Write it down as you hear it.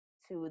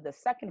to the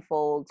second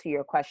fold to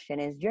your question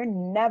is you're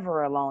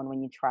never alone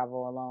when you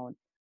travel alone,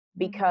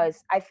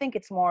 because I think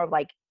it's more of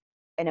like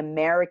an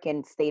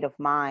American state of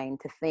mind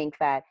to think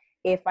that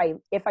if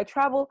I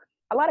travel,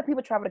 a lot of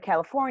people travel to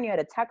California,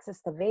 to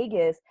Texas, to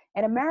Vegas,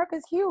 and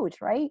America's huge,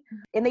 right?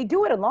 And they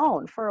do it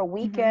alone for a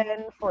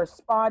weekend, for a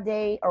spa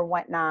day or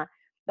whatnot.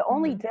 The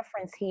only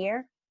difference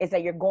here is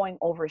that you're going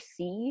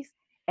overseas,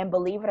 and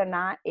believe it or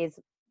not, is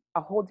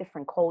a whole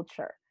different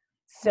culture.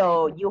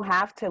 So you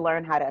have to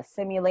learn how to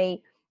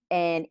assimilate.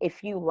 And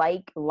if you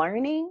like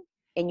learning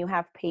and you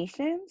have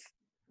patience,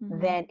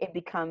 then it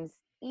becomes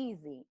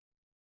easy.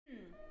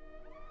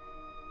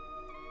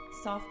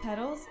 Soft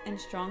petals and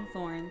strong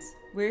thorns.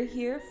 We're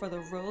here for the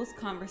rose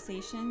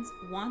conversations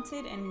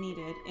wanted and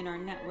needed in our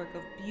network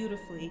of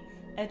beautifully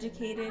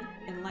educated,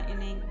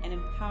 enlightening, and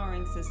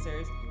empowering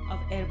sisters of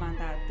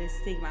Hermandad de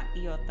Sigma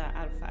Iota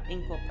Alpha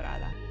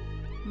Incorporada.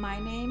 My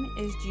name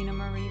is Gina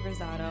Marie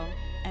Rosado,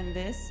 and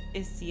this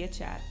is Sia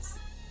Chats.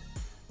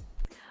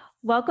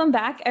 Welcome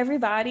back,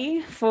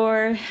 everybody,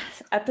 for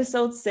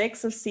episode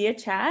 6 of Sia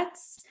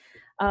Chats.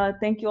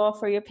 Thank you all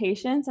for your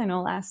patience. I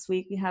know last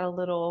week we had a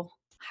little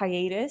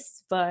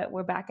hiatus, but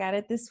we're back at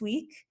it this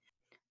week.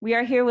 We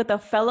are here with a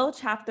fellow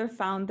chapter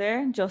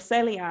founder,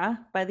 Joselia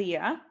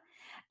Padilla,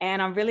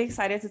 and I'm really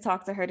excited to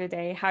talk to her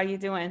today. How are you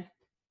doing?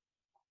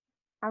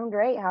 I'm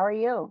great. How are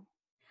you?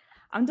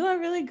 I'm doing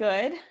really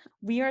good.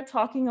 We are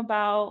talking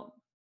about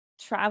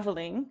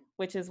traveling,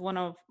 which is one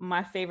of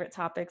my favorite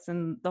topics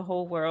in the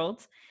whole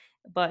world,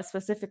 but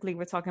specifically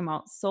we're talking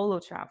about solo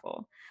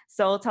travel.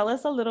 So tell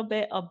us a little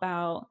bit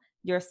about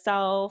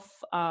yourself,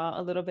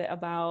 a little bit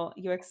about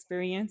your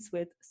experience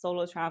with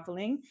solo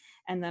traveling,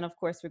 and then of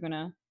course we're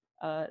going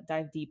to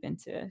dive deep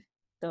into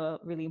the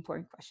really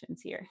important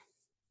questions here.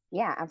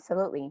 Yeah,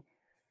 absolutely.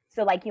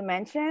 So like you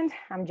mentioned,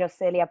 I'm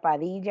Joselia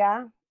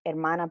Padilla,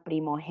 hermana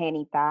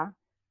primogénita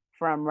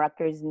from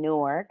Rutgers,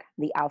 Newark,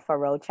 the Alpha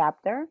Rho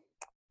chapter.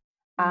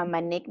 My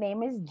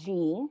nickname is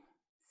G.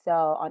 So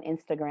on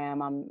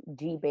Instagram, I'm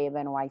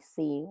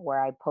GBabeNYC,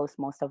 where I post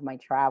most of my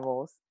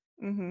travels.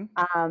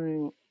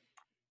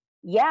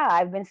 Yeah,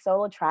 I've been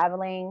solo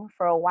traveling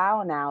for a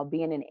while now.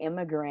 Being an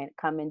immigrant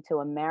coming to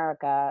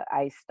America,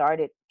 I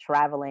started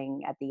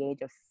traveling at the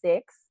age of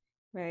 6.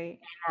 Right.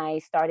 I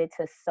started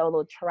to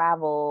solo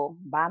travel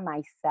by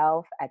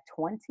myself at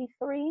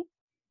 23.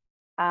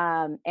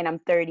 And I'm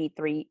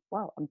 33.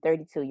 Well, I'm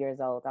 32 years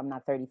old. I'm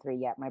not 33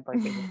 yet. My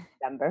birthday's in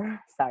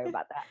December. Sorry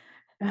about that.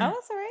 Oh,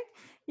 that's all right.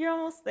 You're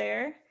almost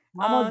there.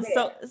 Almost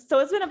there. So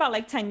it's been about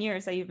like 10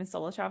 years that you've been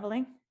solo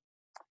traveling?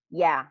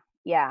 Yeah.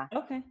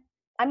 Okay.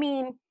 I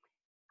mean,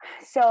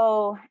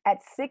 so at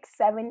 6,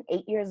 7,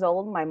 8 years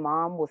old, my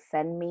mom will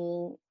send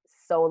me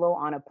solo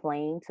on a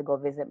plane to go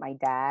visit my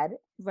dad.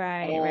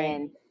 Right.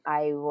 And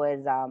I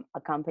was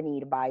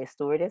accompanied by a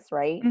stewardess,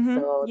 right?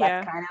 So that's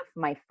Yeah. kind of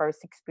my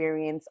first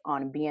experience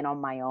on being on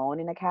my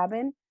own in a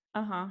cabin.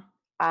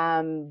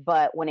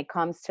 But when it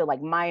comes to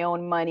like my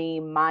own money,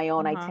 my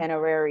own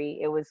itinerary,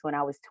 it was when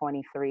I was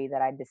 23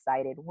 that I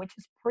decided, which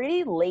is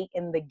pretty late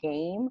in the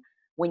game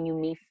when you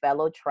meet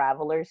fellow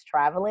travelers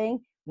traveling.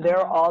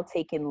 They're all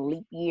taking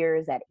leap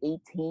years at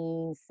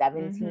 18,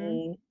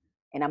 17.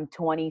 And I'm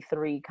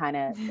 23, kind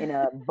of in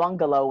a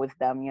bungalow with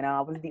them. You know,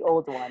 I was the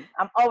old one.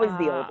 I'm always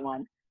the old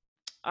one.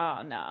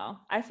 Oh, no.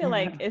 I feel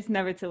like it's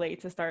never too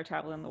late to start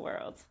traveling the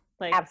world.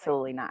 Like,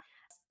 absolutely not.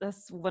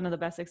 That's one of the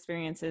best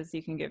experiences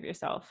you can give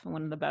yourself,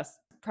 one of the best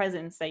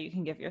presents that you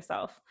can give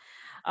yourself.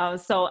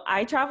 So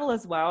I travel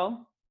as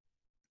well.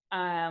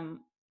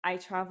 I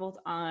traveled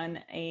on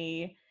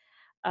a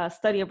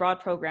study abroad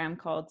program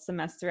called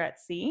Semester at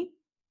Sea,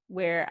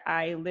 where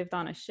I lived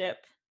on a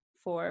ship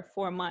for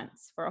 4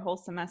 months for a whole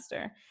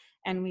semester.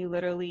 And we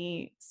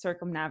literally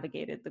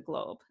circumnavigated the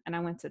globe. And I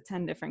went to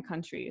 10 different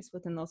countries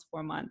within those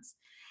 4 months.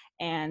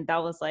 And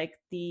that was like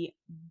the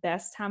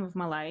best time of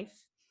my life.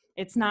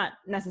 It's not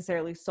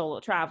necessarily solo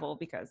travel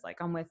because like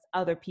I'm with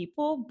other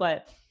people,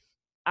 but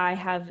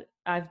I've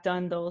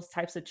done those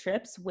types of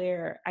trips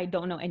where I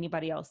don't know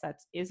anybody else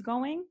that is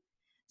going.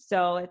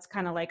 So it's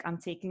kind of like I'm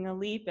taking a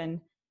leap and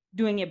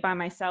doing it by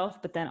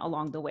myself, but then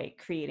along the way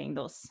creating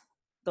those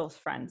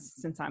friends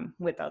since I'm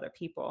with other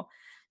people.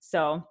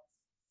 So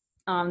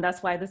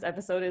that's why this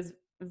episode is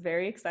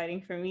very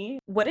exciting for me.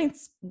 What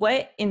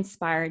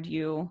inspired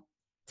you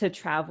to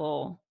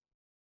travel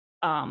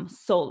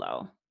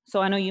solo? So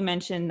I know you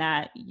mentioned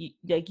that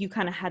you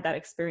kind of had that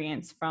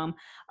experience from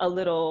a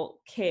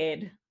little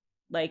kid,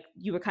 like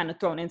you were kind of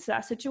thrown into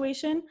that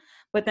situation,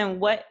 but then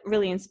what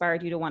really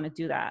inspired you to want to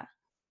do that?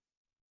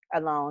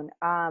 Alone.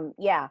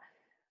 Yeah.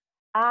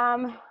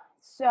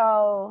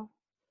 So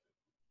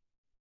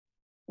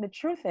the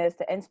truth is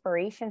the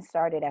inspiration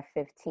started at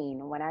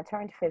 15. When I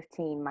turned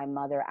 15, my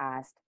mother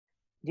asked,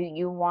 do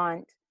you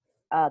want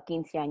a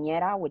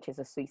quinceañera, which is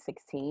a sweet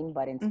 16,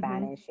 but in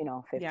Spanish,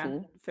 15. Yeah,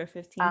 for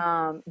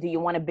 15. Do you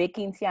want a big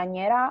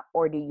quinceañera,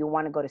 or do you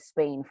want to go to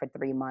Spain for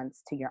 3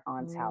 months to your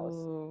aunt's house?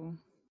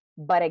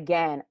 But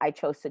again, I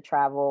chose to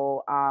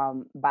travel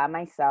by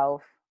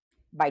myself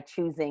by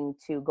choosing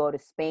to go to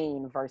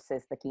Spain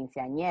versus the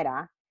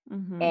quinceañera.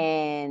 Mhm.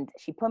 And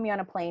she put me on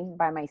a plane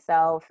by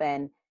myself.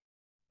 And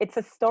it's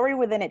a story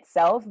within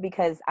itself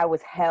because I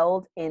was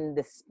held in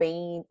the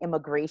Spain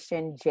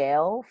immigration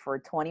jail for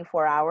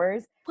 24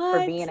 hours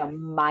for being What? a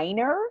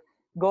minor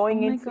Oh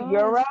going my into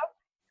Europe. gosh.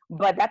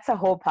 But that's a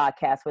whole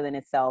podcast within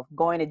itself.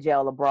 Going to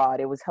jail abroad,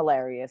 it was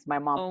hilarious. My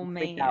mom Oh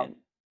freaked out. man.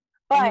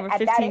 And you But were at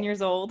that 15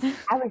 years old.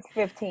 I was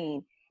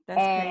 15 That's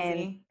and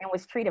crazy.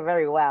 was treated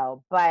very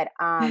well. But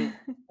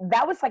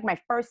that was like my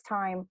first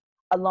time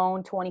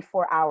alone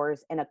 24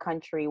 hours in a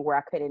country where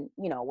I couldn't,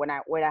 when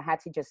I had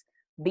to just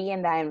be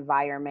in that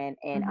environment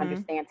and Mhm.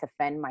 understand to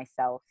fend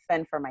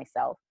for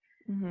myself.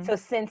 Mhm. So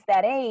since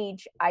that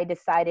age, I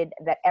decided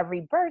that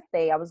every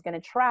birthday I was going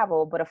to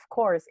travel, but of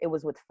course it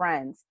was with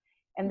friends.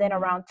 And then Mhm.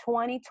 around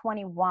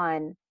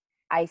 2021,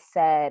 I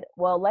said,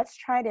 well, let's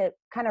try to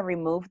kind of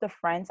remove the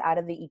friends out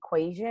of the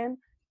equation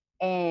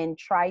and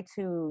try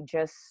to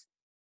just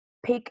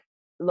pick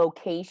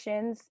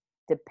locations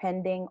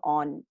depending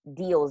on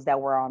deals that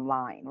were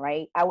online,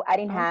 right? I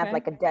didn't have Okay.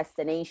 like a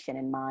destination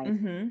in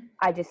mind. Mhm.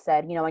 I just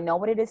said, I know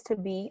what it is to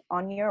be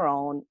on your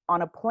own,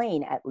 on a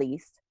plane at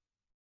least.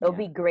 It'll Yeah.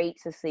 be great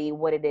to see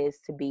what it is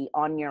to be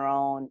on your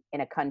own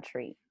in a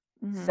country.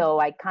 Mhm. So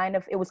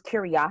it was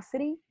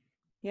curiosity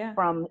Yeah.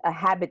 from a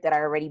habit that I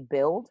already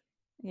built.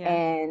 Yeah.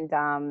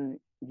 And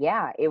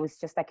yeah, it was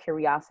just that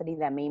curiosity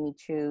that made me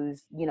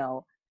choose,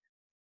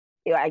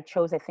 I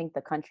chose, I think,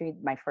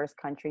 my first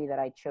country that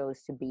I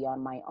chose to be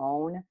on my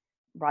own,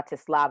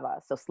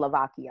 Bratislava. So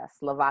Slovakia.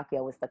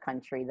 Slovakia was the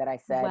country that I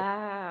said,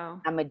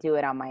 Wow. I'm going to do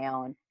it on my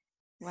own.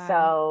 Wow.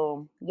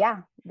 So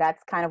yeah,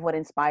 that's kind of what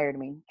inspired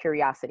me,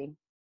 curiosity.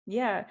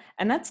 Yeah.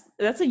 And that's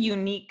a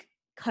unique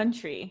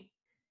country.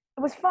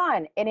 It was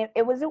fun, and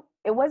it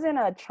wasn't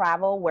a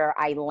travel where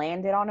I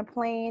landed on a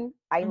plane.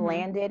 I Mhm.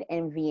 landed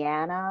in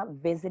Vienna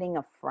visiting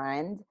a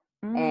friend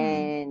Mm.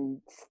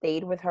 and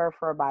stayed with her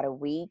for about a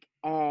week.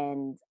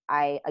 And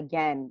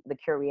again, the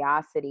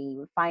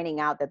curiosity, finding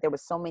out that there were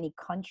so many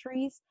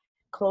countries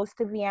close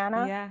to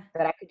Vienna Yeah.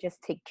 that I could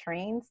just take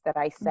trains. That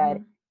I said,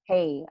 Mhm.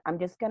 "Hey, I'm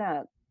just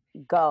gonna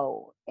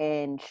go,"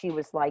 and she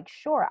was like,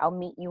 "Sure, I'll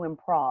meet you in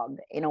Prague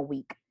in a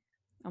week."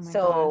 Oh my gosh.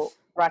 So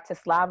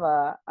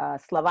Bratislava,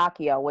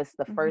 Slovakia was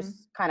the Mhm.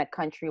 first kind of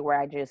country where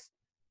I just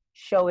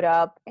showed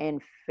up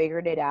and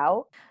figured it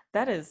out.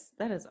 That is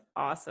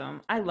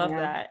awesome. I love Yeah.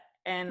 that.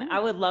 And Mm. I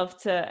would love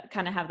to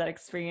kind of have that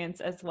experience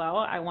as well.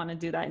 I want to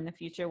do that in the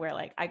future where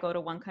like I go to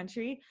one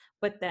country,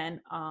 but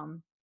then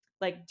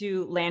like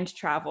do land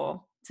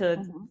travel to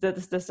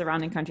Mhm. the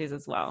surrounding countries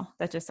as well.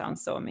 That just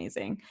sounds so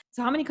amazing.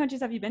 So how many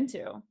countries have you been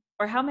to?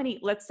 Or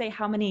let's say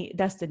how many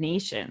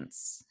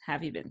destinations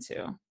have you been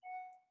to?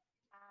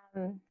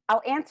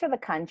 I'll answer the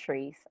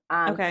countries.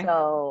 Okay.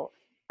 So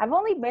I've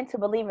only been to,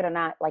 believe it or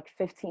not, like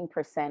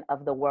 15%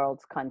 of the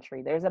world's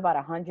country. There's about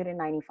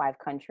 195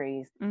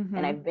 countries, and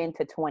Mhm. I've been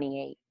to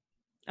 28.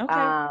 Okay.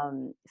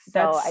 So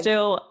That's I,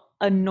 still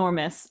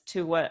enormous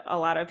to what a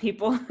lot of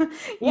people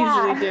usually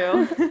yeah.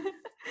 do.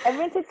 I've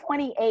been to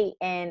 28,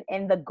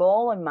 and the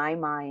goal in my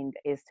mind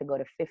is to go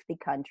to 50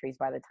 countries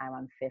by the time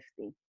I'm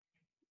 50.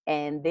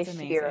 And It's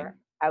this year amazing.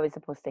 I was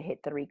supposed to hit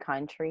 3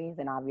 countries,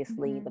 and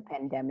obviously the Mhm.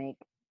 pandemic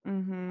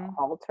Mhm.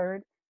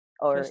 altered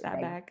Push or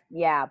that back.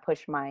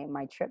 pushed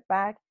my trip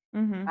back.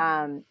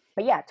 Mhm.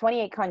 But yeah,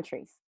 28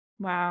 countries.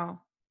 Wow.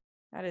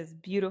 That is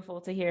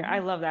beautiful to hear. I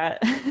Mhm. love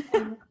that.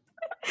 Mhm.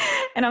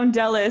 And I'm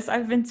jealous.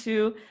 I've been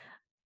to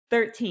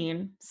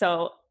 13,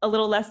 so a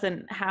little less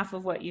than half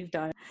of what you've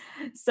done.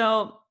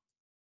 So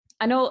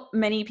I know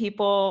many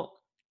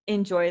people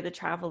enjoy the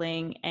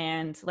traveling,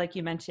 and like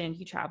you mentioned,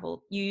 you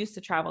used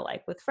to travel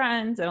like with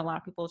friends, and a lot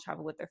of people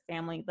travel with their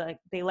family. Like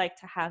they like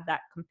to have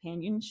that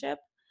companionship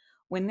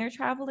when they're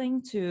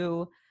traveling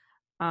to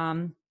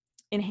um,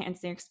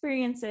 enhance their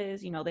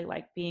experiences. They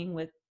like being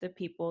with the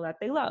people that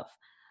they love.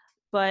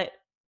 But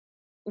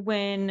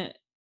when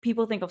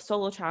people think of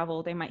solo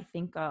travel, they might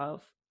think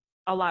of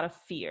a lot of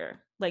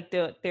fear. Like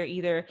they're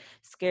either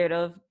scared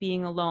of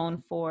being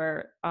alone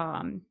for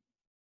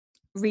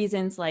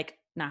reasons like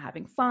not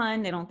having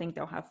fun, they don't think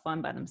they'll have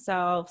fun by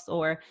themselves,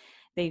 or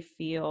they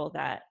feel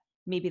that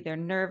maybe they're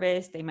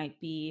nervous, they might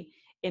be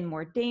in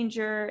more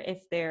danger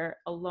if they're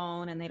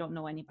alone and they don't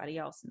know anybody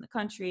else in the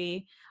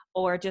country,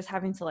 or just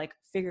having to like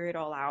figure it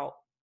all out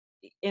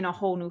in a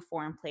whole new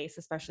foreign place,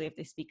 especially if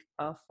they speak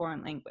a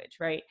foreign language,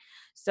 right?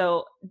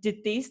 So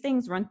did these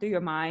things run through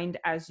your mind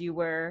as you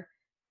were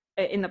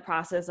in the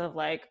process of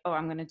like, oh,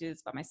 I'm going to do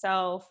this by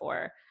myself,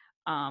 or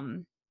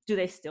do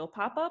they still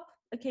pop up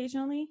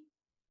occasionally?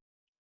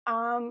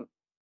 Um,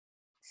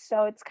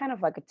 so it's kind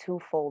of like a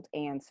twofold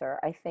answer.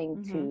 I think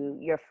Mm-hmm. to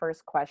your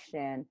first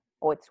question,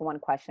 or it's one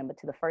question, but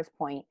to the first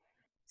point.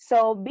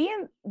 So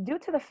being due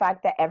to the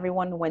fact that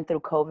everyone went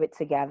through COVID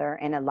together,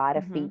 and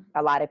Mm-hmm.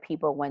 a lot of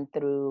people went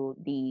through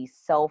the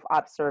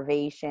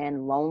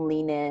self-observation,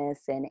 loneliness,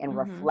 and Mm-hmm.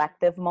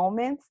 reflective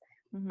moments,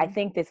 I Mm-hmm.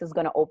 think this is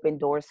going to open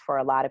doors for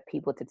a lot of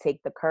people to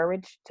take the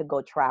courage to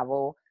go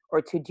travel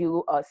or to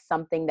do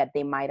something that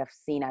they might have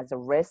seen as a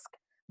risk,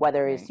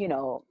 whether it's,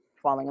 Right.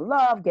 falling in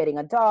love, getting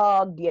a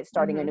dog,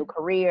 starting a Mm-hmm. new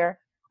career.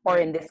 or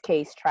in Right. this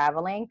case,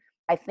 traveling.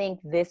 I think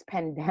this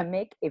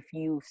pandemic, if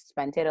you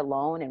spent it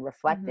alone and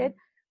reflected, Mhm.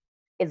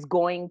 is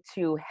going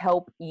to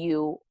help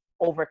you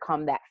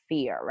overcome that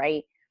fear,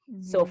 right?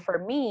 So Mhm. for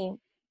me,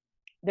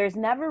 there's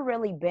never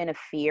really been a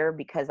fear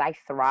because I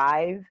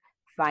thrive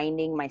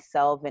finding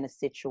myself in a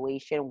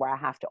situation where I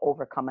have to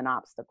overcome an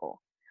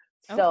obstacle.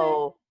 Okay.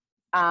 So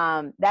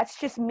that's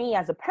just me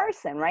as a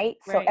person, right?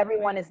 So Right.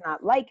 everyone Right. is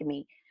not like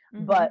me.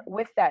 But Mhm.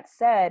 with that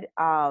said,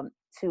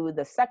 to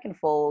the second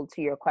fold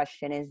to your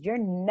question is you're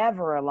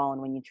never alone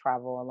when you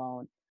travel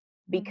alone,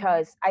 Mhm.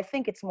 because I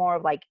think it's more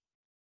of like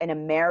an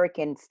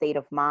American state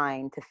of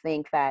mind to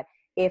think that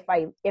if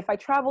I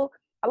travel,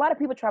 a lot of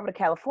people travel to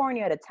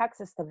California, to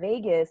Texas, to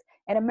Vegas,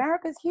 and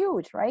America's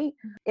huge, right?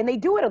 And they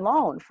do it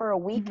alone for a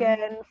Mhm.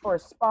 weekend, for a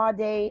spa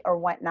day or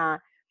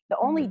whatnot. The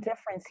only Mhm.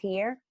 difference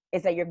here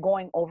is that you're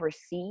going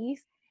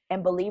overseas,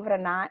 and believe it or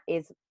not,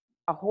 is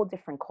a whole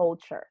different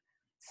culture. Right.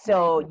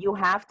 So you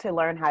have to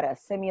learn how to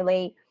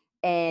assimilate.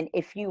 And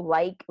if you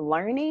like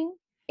learning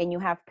and you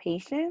have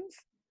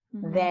patience,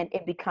 Mhm. then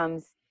it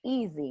becomes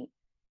easy.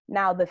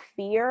 Now, the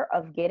fear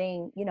of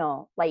getting,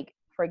 like,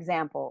 for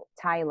example,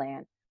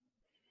 Thailand,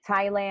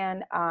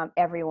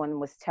 everyone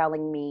was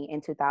telling me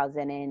in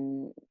 2000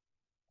 and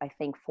I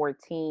think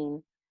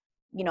 14,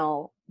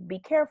 be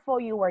careful,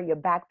 you wear your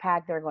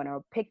backpack, they're going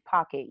to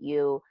pickpocket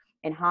you.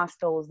 In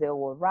hostels, they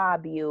will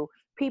rob you.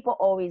 People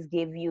always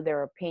give you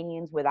their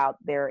opinions without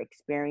their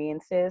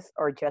experiences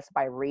or just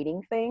by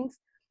reading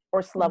things.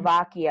 Or Mhm.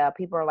 Slovakia,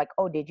 people are like,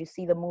 oh, did you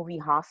see the movie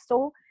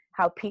Hostel?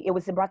 It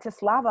was in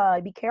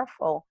Bratislava, be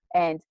careful.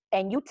 And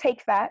you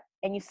take that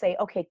and you say,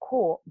 okay,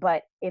 cool.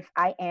 But if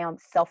I am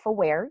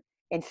self-aware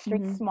and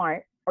street Mhm.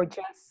 smart or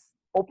just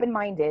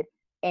open-minded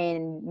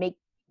and make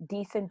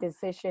decent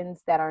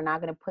decisions that are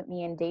not going to put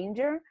me in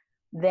danger,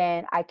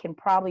 then I can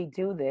probably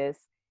do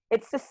this.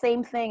 It's the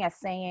same thing as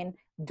saying,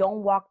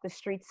 don't walk the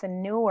streets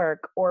in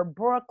Newark or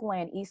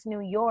Brooklyn, East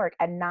New York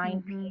at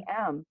 9 Mhm.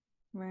 p.m.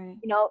 Right.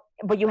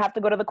 But you have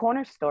to go to the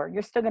corner store.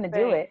 You're still going to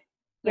do Right.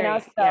 it,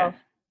 Right. so Yeah.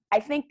 I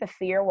think the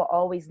fear will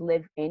always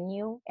live in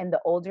you. And the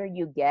older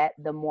you get,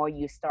 the more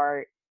you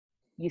start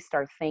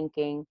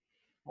thinking,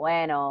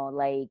 bueno,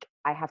 like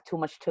I have too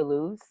much to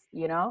lose.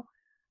 Mhm.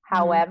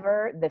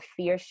 However, the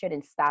fear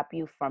shouldn't stop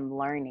you from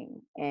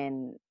learning,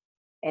 and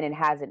it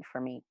hasn't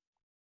for me.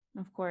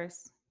 Of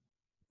course.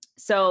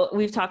 So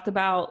we've talked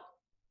about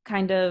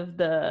kind of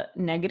the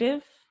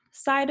negative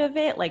side of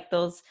it, like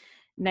those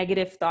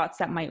negative thoughts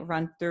that might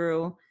run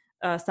through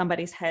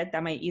somebody's head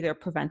that might either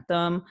prevent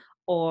them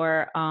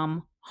or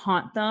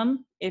haunt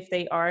them if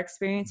they are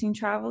experiencing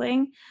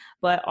traveling.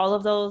 But all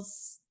of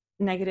those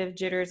negative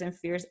jitters and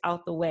fears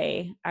out the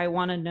way, I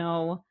want to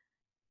know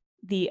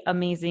the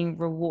amazing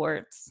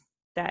rewards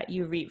that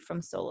you reap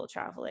from solo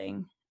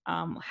traveling.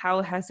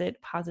 How has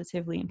it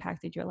positively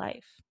impacted your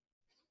life?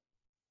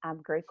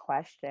 Great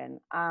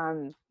question.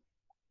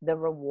 The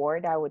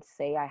reward I would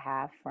say I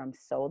have from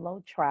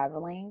solo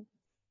traveling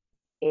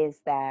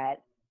is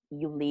that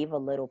you leave a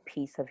little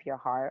piece of your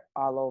heart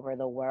all over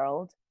the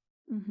world,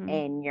 Mm-hmm.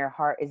 and your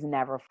heart is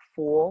never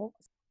full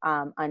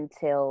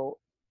until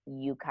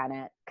you kind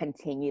of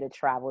continue to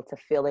travel to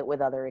fill it with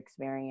other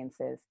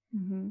experiences.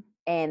 Mm-hmm.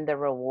 And the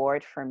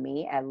reward for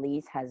me, at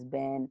least, has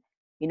been,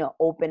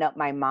 open up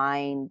my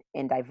mind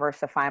and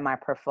diversify my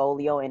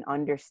portfolio and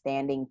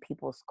understanding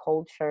people's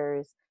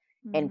cultures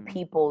and Mm-hmm.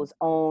 people's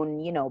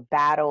own,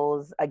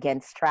 battles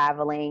against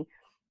traveling.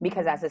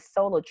 Because Mm-hmm. as a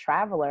solo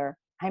traveler,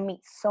 I meet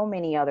so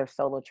many other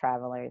solo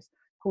travelers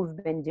who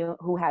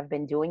have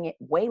been doing it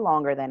way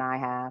longer than I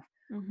have,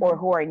 or Mm-hmm.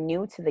 who are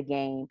new to the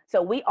game.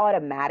 So we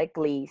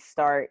automatically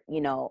start,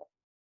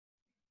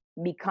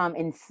 become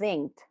in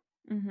sync,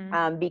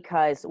 Mm-hmm.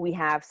 because we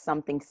have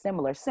something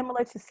similar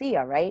to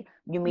Sia, right?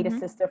 You meet a Mm-hmm.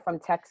 sister from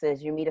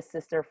Texas, you meet a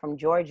sister from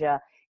Georgia,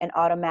 and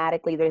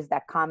automatically there's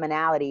that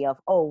commonality of,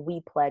 oh,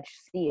 we pledged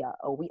Sia,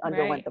 or we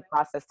underwent Right. the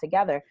process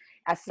together.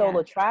 As Yeah.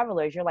 solo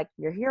travelers, you're like,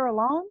 you're here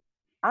alone?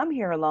 I'm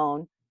here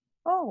alone.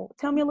 Oh,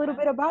 tell me a little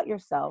Yeah. bit about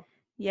yourself.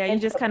 Yeah. You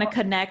And just kind of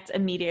connect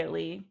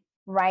immediately,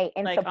 right,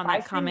 and like on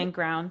that common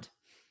ground.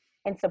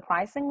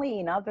 surprisingly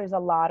enough, there's a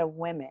lot of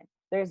women.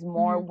 There's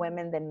more Mm-hmm.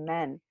 women than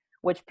men,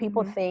 which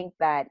people Mm-hmm. think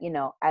that,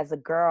 as a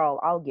girl,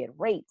 I'll get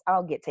raped,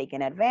 I'll get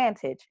taken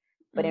advantage.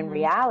 But in Mm-hmm.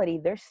 reality,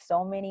 there's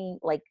so many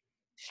like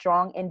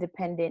strong,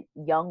 independent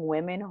young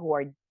women who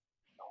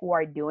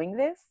are doing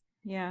this,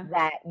 Yeah.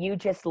 that you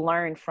just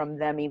learn from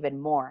them even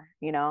more,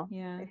 Yeah.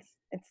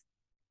 It's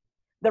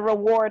the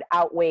reward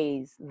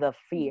outweighs the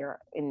fear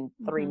in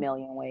 3 Mm-hmm.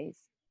 million ways.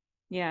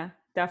 Yeah,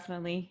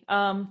 definitely.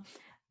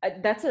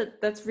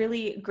 That's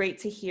really great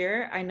to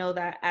hear. I know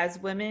that as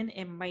women,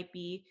 it might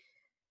be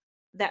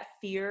that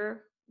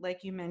fear,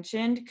 like you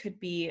mentioned, could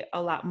be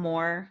a lot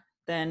more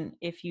than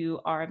if you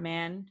are a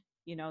man.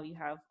 You know, you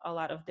have a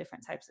lot of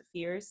different types of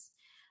fears.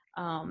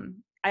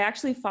 I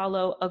actually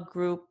follow a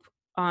group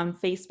on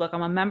Facebook.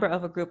 I'm a member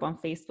of a group on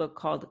Facebook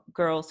called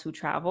Girls Who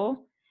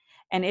Travel,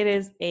 and it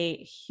is a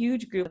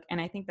huge group.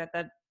 And I think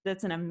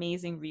that's an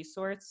amazing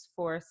resource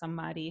for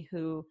somebody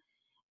who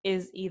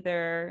is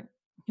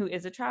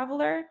a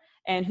traveler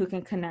and who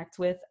can connect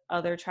with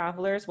other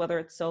travelers, whether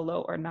it's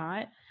solo or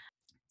not.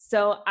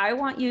 So I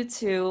want you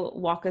to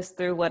walk us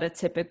through what a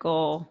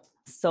typical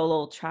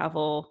solo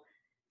travel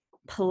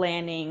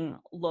planning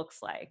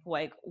looks like.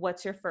 Like,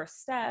 what's your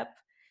first step?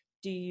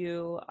 Do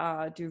you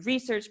do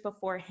research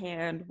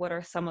beforehand? What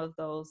are some of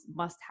those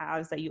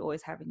must-haves that you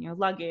always have in your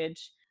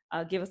luggage?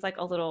 Give us like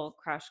a little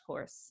crash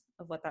course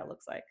of what that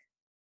looks like.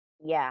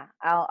 Yeah,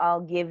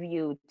 I'll give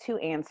you two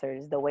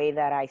answers: the way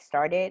that I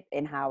started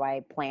and how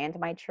I planned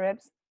my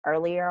trips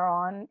earlier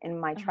on in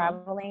my Uh-huh.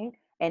 traveling,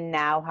 and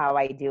now how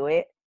I do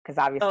it, because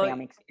obviously So I'm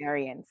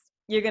experienced,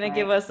 you're gonna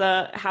give right?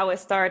 us how it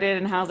started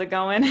and how's it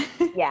going?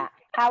 Yeah,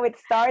 how it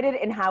started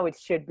and how it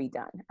should be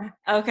done.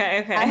 Okay,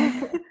 okay.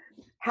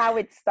 How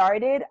it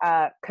started,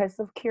 because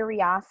of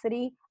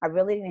curiosity, I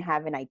really didn't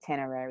have an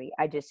itinerary.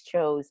 I just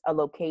chose a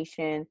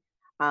location.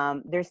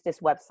 There's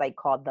this website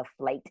called Okay.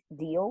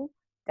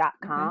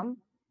 theflightdeal.com,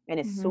 and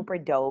it's Mhm. super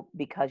dope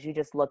because you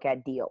just look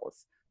at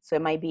deals. So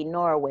it might be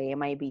Norway, it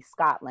might be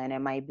Scotland, it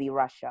might be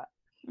Russia,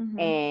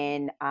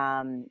 Mhm.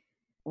 and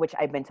which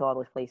I've been to all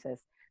those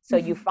places. So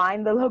you Mhm.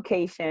 find the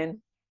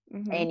location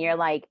Mhm. and you're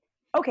like,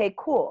 okay,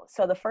 cool.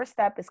 So the first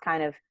step is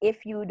kind of,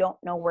 if you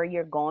don't know where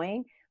you're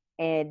going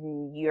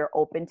and you're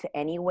open to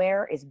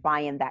anywhere, is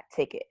buying that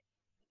ticket.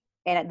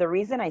 And the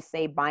reason I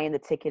say buying the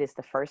ticket is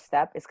the first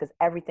step is because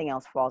everything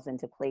else falls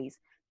into place.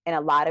 And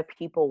a lot of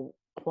people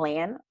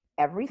plan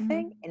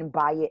everything Mhm. and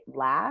buy it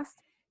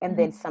last. And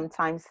then Mhm.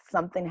 sometimes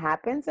something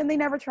happens and they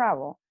never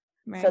travel.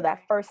 So Right.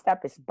 that first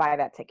step is buy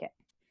that ticket.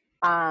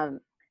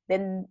 Um,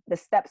 then the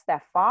steps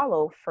that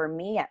follow, for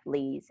me at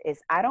least,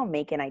 is I don't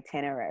make an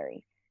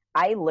itinerary.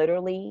 I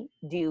literally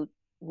do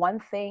one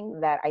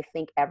thing that I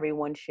think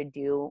everyone should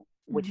do,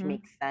 which Mhm.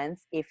 makes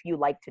sense if you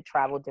like to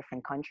travel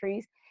different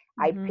countries.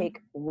 I Mhm.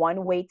 pick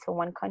one way to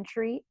one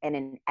country and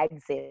an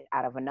exit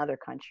out of another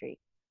country.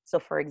 So,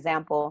 for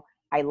example,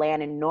 I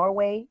land in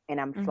Norway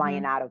and I'm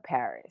flying Mhm. out of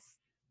Paris.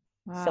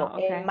 So, Wow,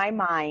 in okay. my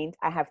mind,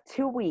 I have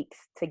 2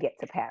 weeks to get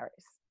to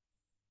Paris.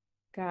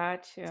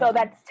 Got So you.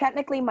 that's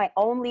technically my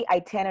only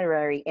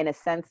itinerary, in a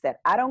sense that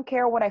I don't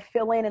care what I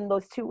fill in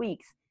those 2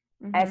 weeks.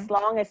 As Mhm.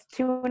 long as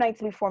 2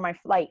 nights before my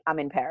flight, I'm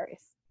in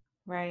Paris.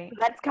 Right. So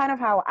that's kind of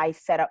how I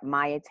set up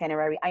my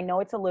itinerary. I know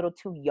it's a little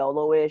too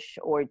YOLO-ish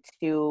or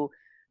too,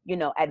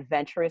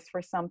 adventurous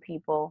for some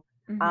people.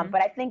 Mhm.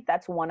 But I think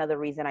that's one of the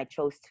reason I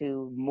chose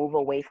to move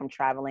away from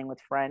traveling with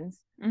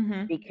friends,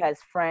 Mhm. because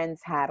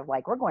friends had,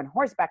 like, we're going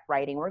horseback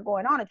riding, we're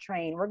going on a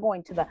train, we're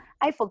going to the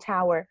Eiffel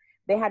Tower.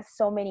 They had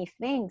so many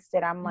things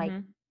that I'm like,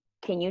 Mhm.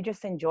 can you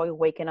just enjoy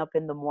waking up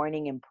in the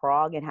morning in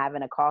Prague and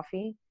having a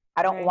coffee?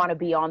 I don't Right. want to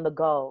be on the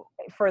go.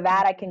 For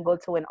that, I Mhm. can go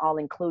to an all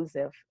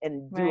inclusive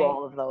and do Right.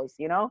 all of those.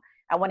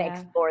 I want to Yeah.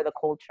 explore the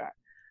culture.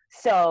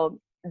 So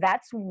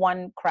that's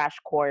one crash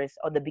course,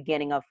 or the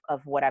beginning of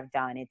what I've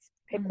done. It's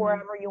pick Mhm.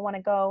 wherever you want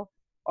to go,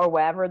 or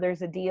wherever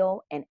there's a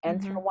deal, and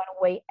enter Mhm. one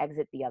way,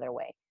 exit the other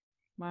way.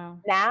 Wow.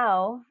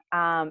 Now,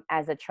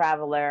 as a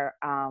traveler,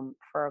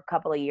 for a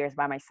couple of years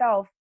by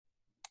myself,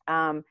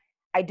 um,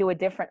 I do it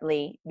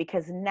differently,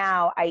 because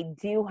now I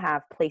do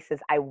have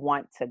places I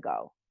want to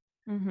go.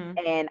 Mhm.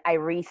 And I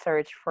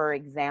research, for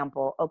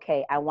example,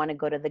 okay, I want to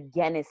go to the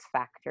Guinness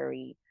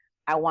factory.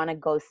 I want to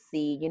go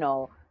see,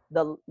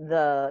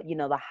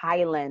 the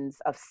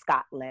Highlands of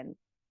Scotland.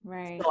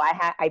 Right. So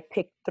I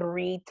picked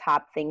three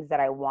top things that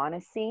I want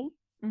to see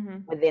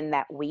Mhm. within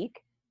that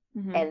week,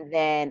 Mhm. and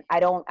then I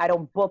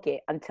don't book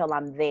it until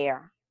I'm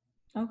there.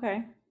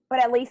 Okay. But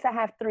at least I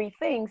have three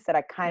things that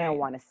I kind of Right.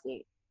 want to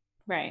see.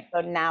 Right.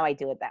 So now I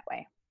do it that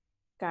way.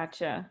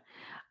 Gotcha.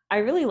 I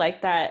really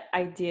like that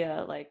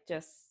idea, like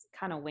just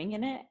kind of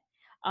winging it.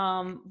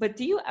 But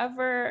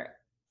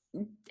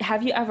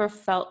have you ever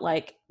felt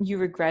like you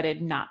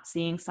regretted not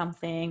seeing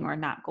something or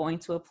not going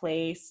to a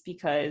place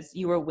because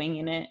you were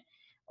winging it?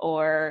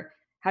 Or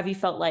have you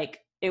felt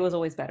like it was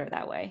always better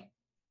that way?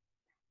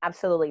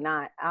 Absolutely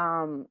not.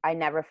 I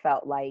never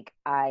felt like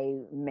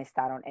I missed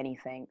out on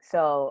anything.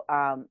 So,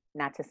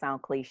 not to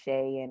sound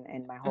cliche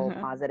and my whole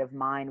Uh-huh. positive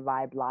mind,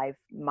 vibe, life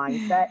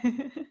mindset,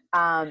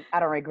 I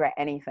don't regret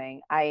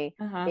anything.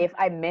 Uh-huh. If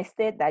I missed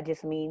it, that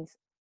just means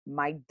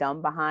my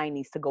dumb behind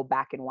needs to go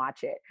back and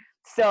watch it.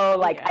 So, Oh,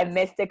 like, I yes.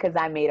 missed it because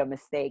I made a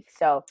mistake.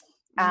 So,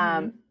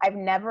 Mm-hmm. I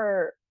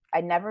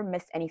never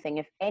missed anything.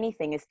 If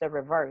anything, it's the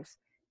reverse.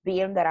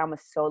 Being that I'm a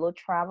solo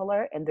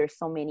traveler and there's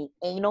so many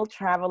anal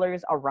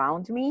travelers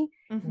around me,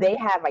 they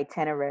Mm-hmm. have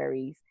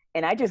itineraries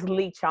and I just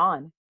leech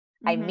on.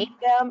 I Mm-hmm.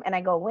 meet them and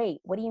I go, wait,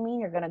 what do you mean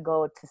you're going to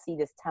go to see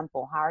this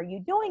temple? How are you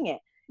doing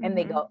it? And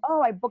they Mm-hmm. go,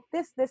 oh, I booked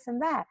this,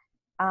 and that.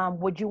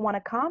 Would you want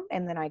to come?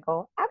 And then I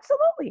go,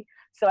 absolutely.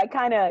 So I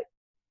kind of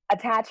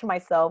attach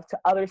myself to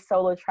other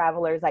solo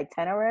travelers'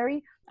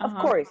 itinerary, of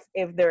Uh-huh. course,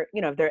 if their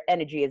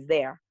energy is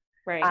there.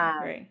 Right, Um,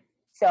 right.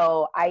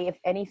 so I, if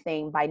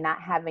anything, by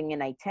not having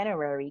an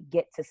itinerary,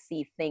 get to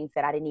see things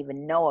that I didn't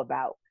even know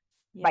about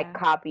by Yeah.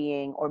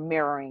 copying or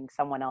mirroring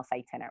someone else's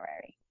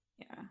itinerary.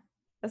 Yeah.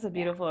 That's a Yeah.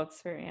 beautiful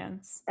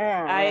experience.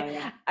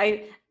 Yeah.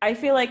 I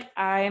feel like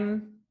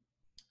I'm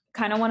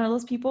kind of one of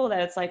those people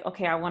that it's like,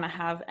 okay, I want to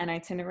have an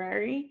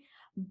itinerary,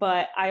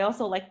 but I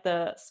also like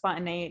the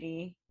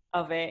spontaneity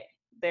of it.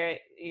 There,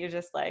 you're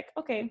just like,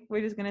 okay,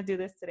 we're just gonna do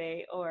this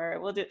today, or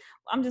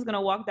I'm just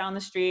gonna walk down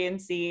the street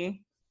and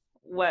see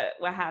what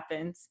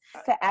happens.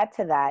 To add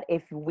to that,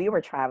 if we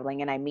were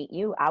traveling and I meet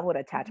you, I would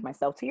attach Mhm.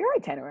 myself to your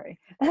itinerary.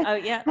 Oh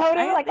yeah, I would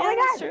be like, oh yeah, my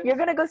that's God, true. you're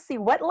going to go see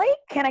what lake?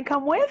 Can I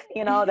come with?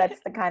 That's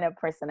the kind of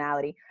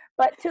personality.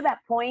 But to that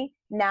point,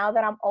 now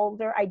that I'm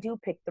older, I do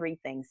pick three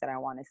things that I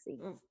want to see.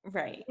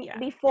 Right. Yeah.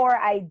 Before,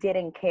 I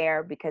didn't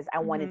care because I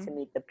wanted to Mhm.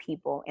 meet the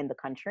people in the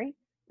country.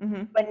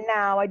 Mhm. But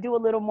now I do a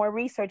little more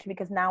research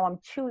because now I'm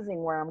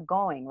choosing where I'm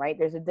going, right?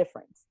 There's a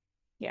difference.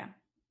 Yeah.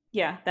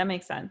 Yeah, that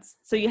makes sense.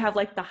 So you have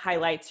like the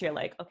highlights. You're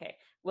like, okay,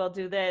 we'll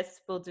do this,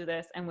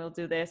 and we'll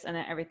do this, and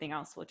then everything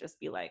else will just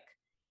be like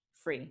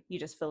free. You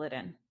just fill it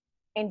in.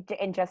 And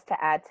just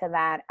to add to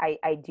that,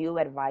 I do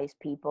advise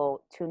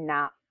people to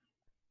not,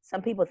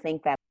 some people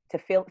think that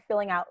to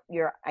filling out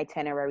your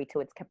itinerary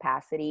to its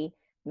capacity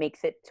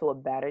makes it to a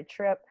better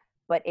trip,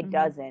 but it Mhm.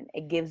 doesn't.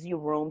 It gives you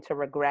room to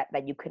regret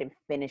that you couldn't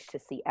finish to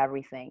see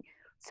everything.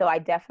 So I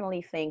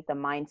definitely think the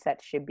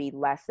mindset should be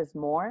less is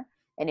more.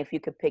 And if you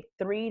could pick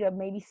 3 to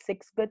maybe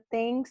 6 good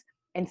things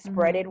and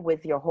spread Mhm. it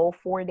with your whole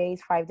 4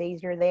 days, 5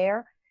 days you're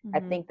there, I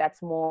Mhm. think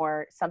that's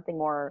more something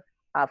more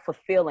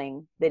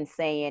fulfilling than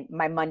saying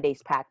my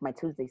Monday's packed, my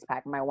Tuesday's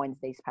packed, my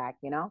Wednesday's packed.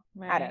 I don't know.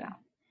 Right.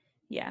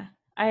 Yeah,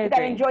 I You got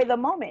to agree. enjoy the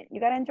moment.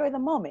 You got to enjoy the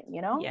moment.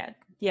 Yeah.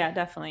 Yeah,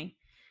 definitely.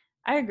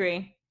 I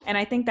agree. And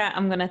I think that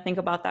I'm going to think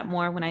about that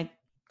more when I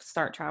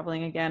start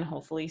traveling again,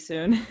 hopefully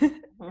soon.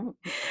 Mhm.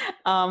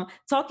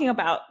 Talking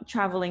about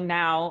traveling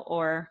now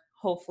or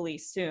hopefully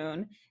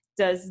soon,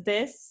 does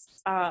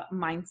this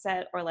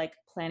mindset or like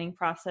planning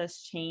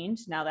process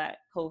change now that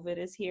COVID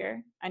is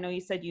here? I know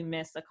you said you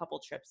missed a couple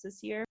trips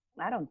this year.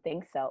 I don't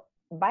think so.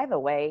 By the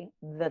way,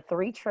 the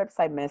 3 trips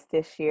I missed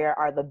this year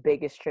are the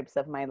biggest trips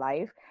of my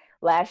life.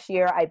 Last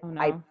year, I Oh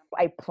I no.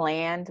 I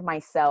planned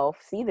myself.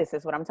 See, this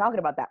is what I'm talking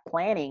about, that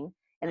planning,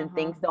 and Uh then huh.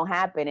 things don't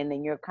happen, and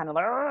then you're kind of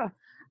like, "Ugh."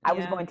 I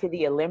was Yeah. going to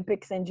the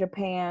Olympics in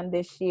Japan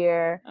this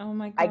year. Oh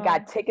my I God.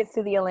 got tickets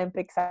to the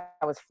Olympics. I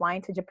was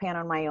flying to Japan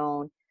on my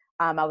own.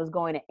 I was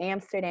going to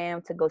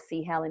Amsterdam to go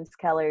see Helen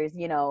Keller's,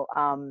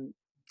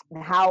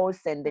 the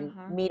house, and Uh then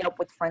huh. meet up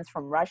with friends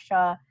from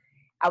Russia.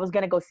 I was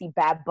gonna go see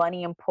Bad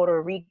Bunny in Puerto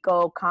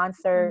Rico Oh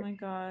concert. my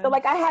So God.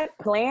 like I had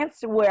plans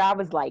to where I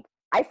was like,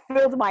 I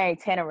filled my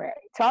itinerary.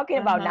 Talking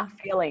Uh about huh. not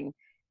feeling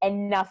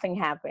and nothing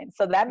happened.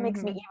 So that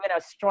makes me Mm-hmm. even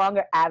a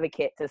stronger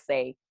advocate to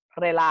say,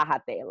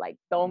 relájate, like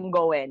don't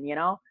go in.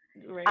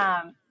 Right.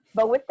 Um,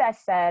 but with that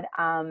said,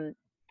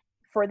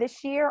 for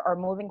this year or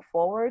moving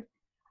forward,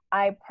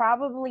 I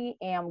probably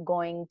am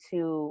going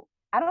to,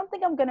 I don't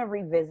think I'm going to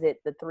revisit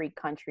the 3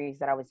 countries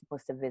that I was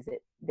supposed to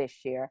visit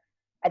this year.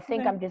 I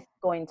think Okay. I'm just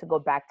going to go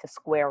back to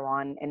square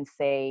one and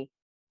say,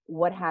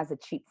 what has a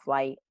cheap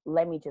flight?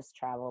 Let me just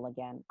travel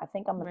again. I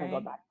think I'm going to go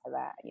Right. back to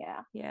that.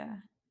 Yeah. Yeah.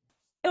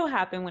 It'll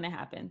happen when it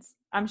happens.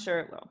 I'm sure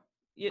it will.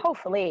 You,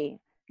 Hopefully,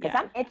 because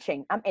yeah. I'm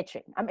itching. I'm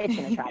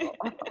itching to travel.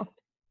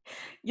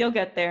 You'll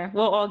get there.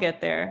 We'll all get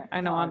Yeah, there.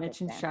 I know I'll I'm get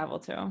itching to there. travel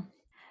too.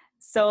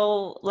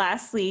 So,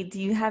 lastly, do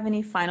you have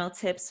any final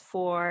tips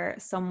for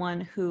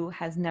someone who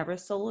has never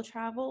solo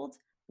traveled?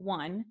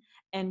 One,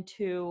 and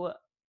two,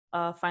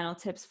 final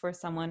tips for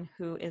someone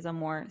who is a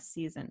more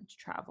seasoned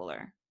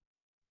traveler.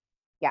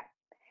 Yeah.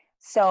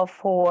 So,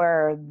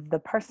 for the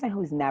person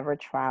who's never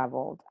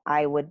traveled,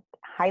 I would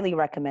highly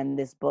recommend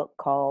this book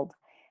called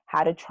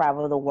How to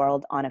Travel the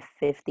World on a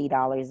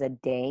 $50 a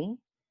Day.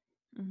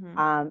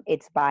 Mm-hmm.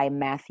 It's by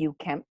Matthew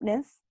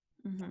Kempness.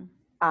 Mm-hmm.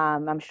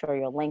 I'm sure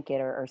you'll link it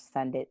or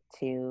send it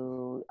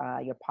to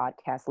your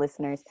podcast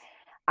listeners.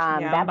 Yeah,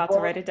 I'm That about to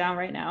book, write it down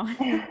right now.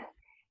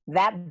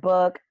 that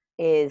book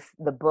is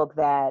the book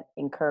that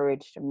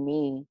encouraged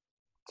me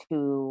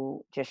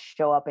to just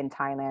show up in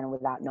Thailand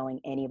without knowing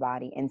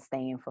anybody and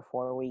staying for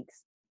 4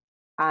 weeks.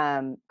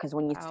 Because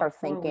when you Wow, start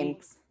four thinking,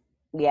 weeks.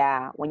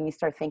 yeah, when you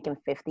start thinking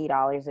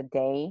 $50 a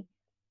day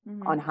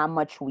Mm-hmm. on how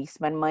much we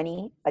spend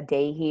money a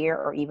day here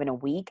or even a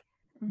week,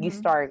 you Mm-hmm.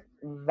 start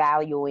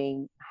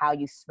valuing how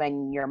you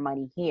spend your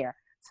money here.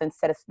 So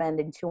instead of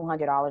spending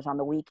 $200 on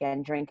the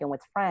weekend drinking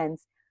with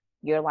friends,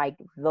 you're like,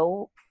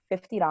 though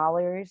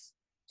 $50,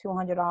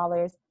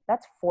 $200,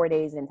 that's 4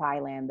 days in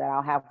Thailand that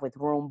I'll have with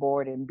room,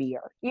 board, and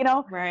beer.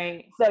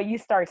 Right. So you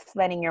start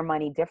spending your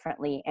money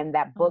differently, and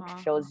that book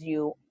Uh-huh. shows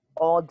you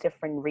all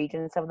different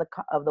regions of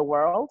the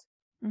world,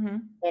 Mm-hmm.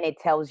 and it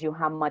tells you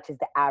how much is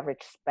the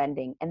average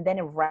spending, and then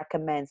it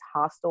recommends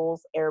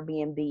hostels,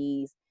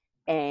 Airbnbs,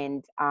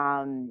 and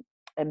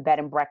bed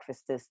and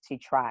breakfasts to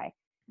try.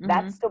 Mm-hmm.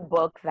 That's the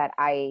book that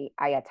I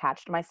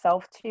attached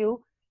myself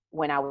to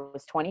when I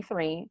was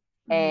 23,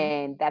 Mm-hmm.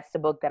 and that's the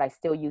book that I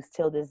still use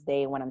till this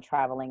day when I'm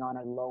traveling on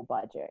a low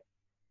budget.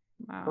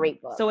 Wow.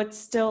 Great book. So it's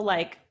still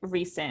like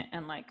recent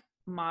and like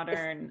It's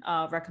modern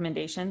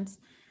recommendations.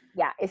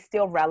 Yeah, it's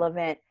still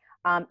relevant.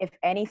 If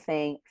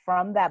anything,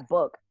 from that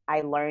book,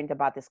 I learned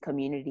about this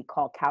community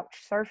called couch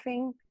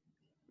surfing,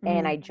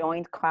 and I Mm,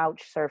 joined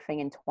couch surfing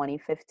in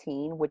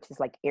 2015, which is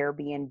like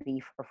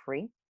Airbnb for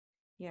free.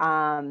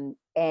 Yeah.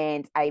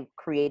 And I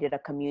created a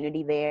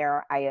community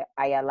there. I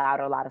allowed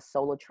a lot of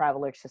solo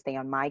travelers to stay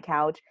on my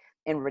couch.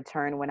 In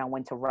return, when I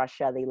went to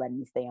Russia, they let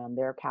me stay on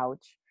their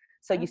couch.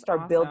 So you That's start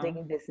awesome.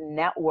 building this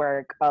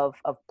network of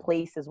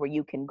places where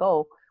you can go,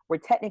 where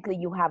technically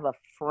you have a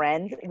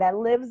friend that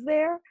lives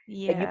there,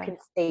 that you Yeah. can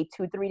stay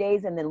 2 3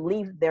 days and then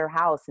leave their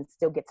house and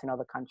still get to know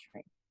the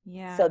country.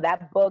 Yeah. So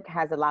that book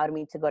has allowed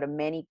me to go to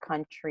many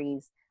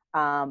countries,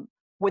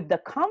 with the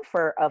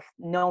comfort of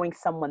knowing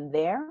someone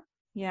there,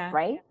 Yeah.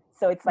 right?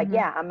 So it's like, Mhm.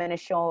 yeah, I'm gonna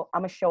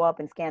show up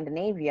in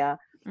Scandinavia.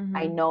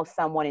 I Mhm. know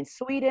someone in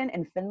Sweden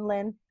and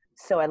Finland,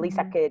 so at least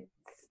Mhm.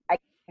 I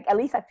at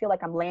least I feel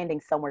like I'm landing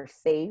somewhere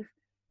safe,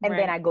 and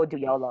then Right. I go do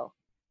YOLO. So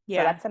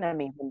Yeah. that's an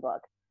amazing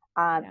book.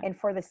 Yeah. And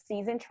for the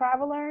season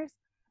travelers,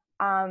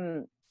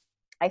 um,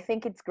 I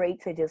think it's great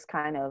to just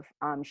kind of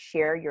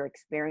share your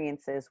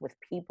experiences with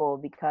people,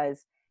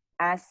 because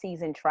as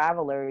seasoned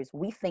travelers,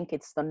 we think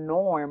it's the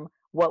norm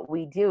what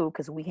we do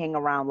because we hang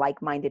around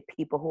like minded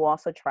people who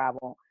also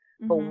travel.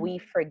 But Mhm. we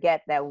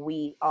forget that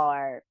we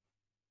are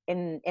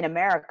in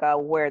America,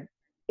 where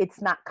it's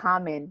not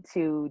common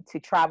to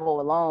travel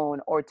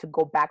alone or to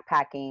go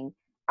backpacking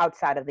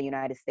outside of the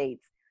United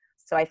States.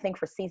 So I think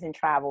for seasoned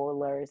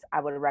travelers, I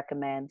would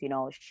recommend,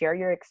 share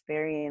your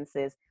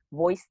experiences,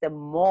 voice them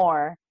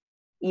more,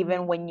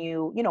 even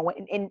Mhm.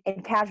 when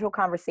in casual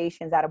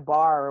conversations at a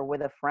bar or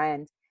with a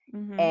friend.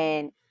 Mhm.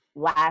 And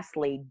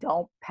lastly,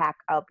 don't pack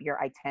up your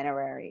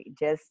itinerary.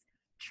 Just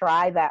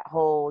try that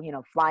whole,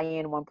 fly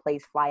in one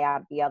place, fly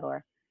out the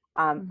other.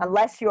 Mhm.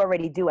 Unless you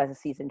already do as a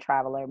seasoned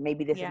traveler,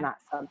 maybe this is Yeah.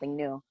 not something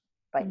new.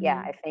 But yeah,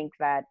 I Mhm. think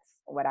that's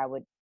what I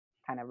would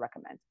kind of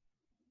recommend.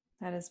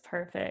 That is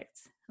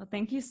perfect. Well,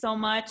 thank you so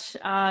much.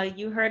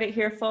 You heard it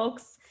here,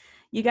 folks.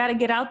 You got to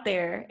get out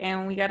there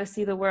and we got to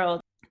see the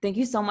world. Thank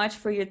you so much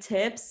for your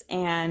tips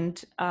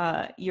and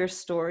your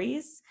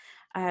stories.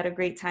 I had a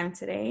great time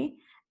today.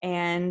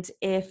 And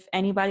if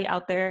anybody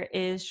out there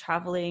is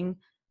traveling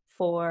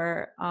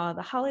for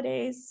the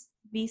holidays,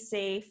 be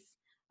safe.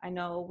 I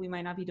know we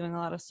might not be doing a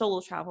lot of solo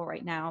travel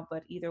right now,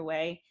 but either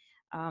way,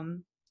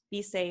 um,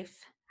 be safe,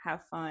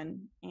 have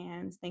fun,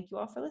 and thank you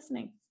all for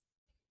listening.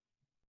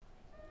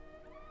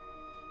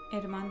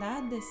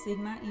 Hermandad de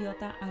Sigma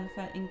Iota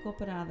Alpha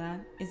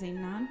Incorporada is a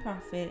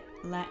nonprofit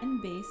Latin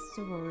based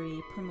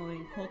sorority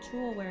promoting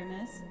cultural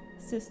awareness,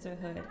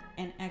 sisterhood,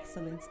 and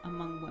excellence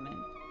among women.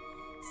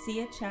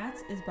 SIA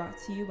Chats is brought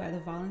to you by the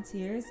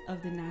volunteers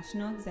of the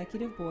National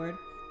Executive Board,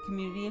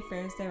 Community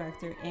Affairs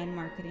Director, and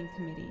Marketing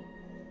Committee.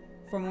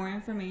 For more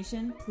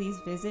information, please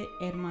visit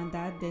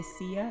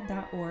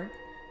hermandaddesia.org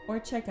or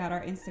check out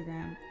our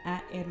Instagram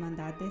at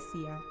Hermandad de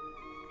Sia.